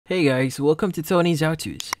Hey guys, welcome to Tony's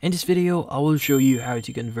How-Tos. In this video, I will show you how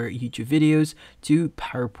to convert YouTube videos to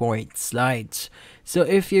PowerPoint slides. So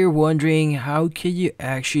if you're wondering how can you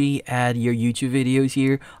actually add your YouTube videos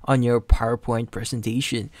here on your PowerPoint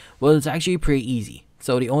presentation, well, it's actually pretty easy.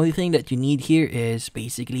 So the only thing that you need here is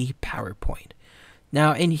basically PowerPoint.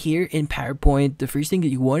 Now in here in PowerPoint, the first thing that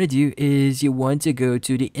you want to do is you want to go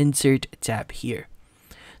to the Insert tab here.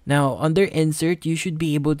 Now under Insert, you should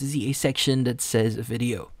be able to see a section that says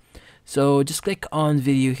Video. So just click on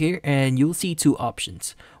Video here and you'll see two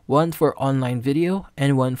options. One for online video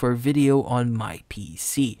and one for video on my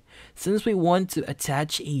PC. Since we want to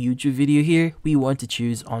attach a YouTube video here, we want to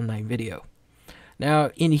choose online video. Now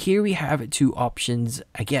in here we have two options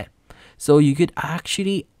again. So you could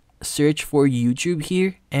actually search for YouTube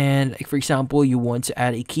here, and for example you want to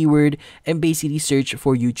add a keyword and basically search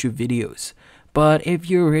for YouTube videos. But if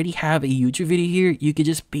you already have a YouTube video here, you could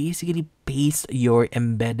just basically paste your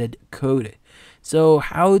embedded code. So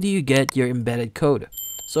how do you get your embedded code?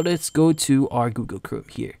 So let's go to our Google Chrome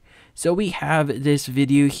here. So we have this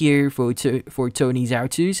video here for Tony's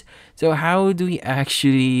How-Tos. So how do we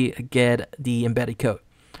actually get the embedded code?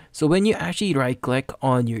 So when you actually right click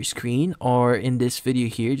on your screen, or in this video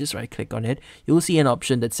here, just right click on it, you'll see an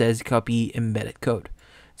option that says copy embedded code.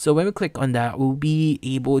 So when we click on that, we'll be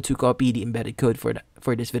able to copy the embedded code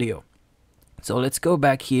for this video. So let's go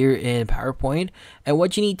back here in PowerPoint, and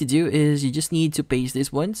what you need to do is you just need to paste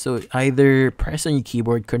this one. So either press on your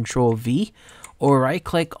keyboard Control V, or right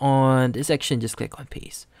click on this section, just click on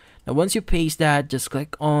paste. Now once you paste that, just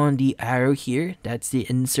click on the arrow here, that's the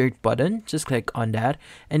insert button, just click on that,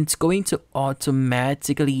 and it's going to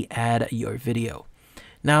automatically add your video.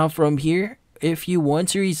 Now from here, if you want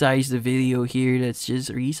to resize the video here, let's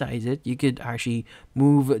just resize it. You could actually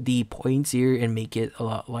move the points here and make it a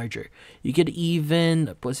lot larger. You could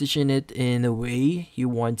even position it in a way you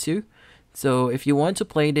want to. So if you want to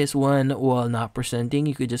play this one while not presenting,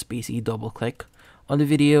 you could just basically double click on the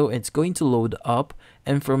video. It's going to load up,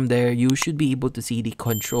 and from there you should be able to see the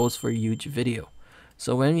controls for YouTube video.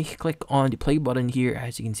 So when we click on the play button here,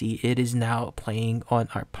 as you can see, it is now playing on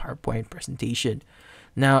our PowerPoint presentation.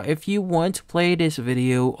 Now if you want to play this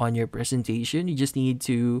video on your presentation, you just need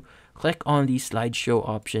to click on the slideshow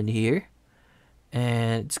option here,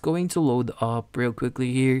 and it's going to load up real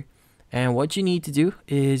quickly here. And what you need to do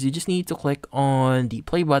is you just need to click on the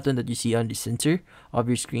play button that you see on the center of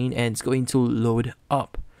your screen, and it's going to load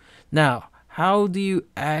up. Now how do you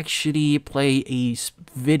actually play a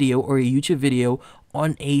video or a YouTube video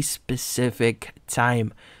on a specific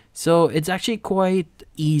time? So it's actually quite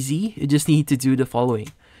easy. You just need to do the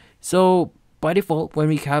following. So by default, when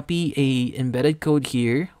we copy a embedded code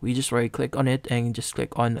here, we just right click on it and just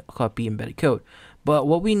click on copy embedded code. But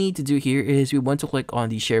what we need to do here is we want to click on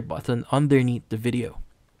the share button underneath the video.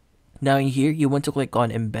 Now in here, you want to click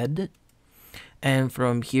on embed, and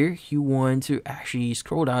from here you want to actually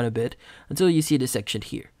scroll down a bit until you see the section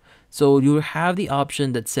here. So you'll have the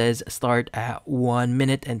option that says start at 1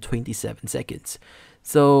 minute and 27 seconds.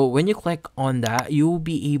 So when you click on that, you'll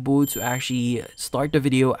be able to actually start the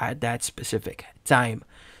video at that specific time.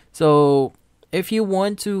 So if you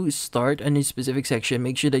want to start on a specific section,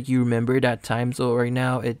 make sure that you remember that time. So right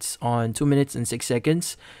now it's on 2 minutes and 6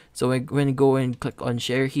 seconds. So when you go and click on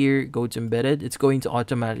share here, go to embedded, it's going to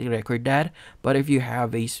automatically record that. But if you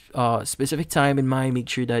have a specific time in mind, make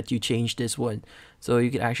sure that you change this one. So you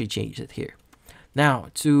can actually change it here. Now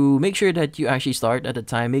to make sure that you actually start at the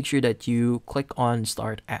time, make sure that you click on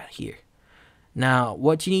start at here. Now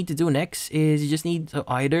what you need to do next is you just need to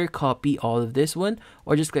either copy all of this one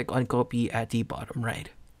or just click on copy at the bottom right.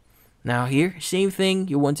 Now here, same thing,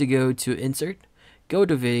 you want to go to insert, go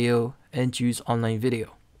to video, and choose online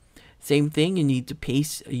video. Same thing, you need to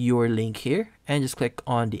paste your link here and just click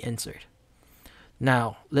on the insert.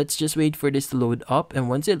 Now let's just wait for this to load up, and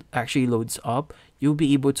once it actually loads up, you'll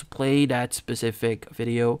be able to play that specific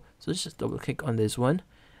video. So let's just double click on this one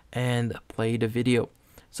and play the video.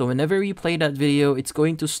 So whenever we play that video, it's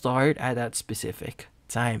going to start at that specific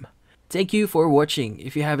time. Thank you for watching.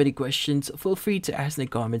 If you have any questions, feel free to ask in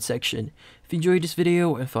the comment section. If you enjoyed this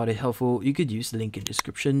video and found it helpful, you could use the link in the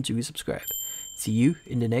description to subscribe. See you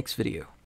in the next video.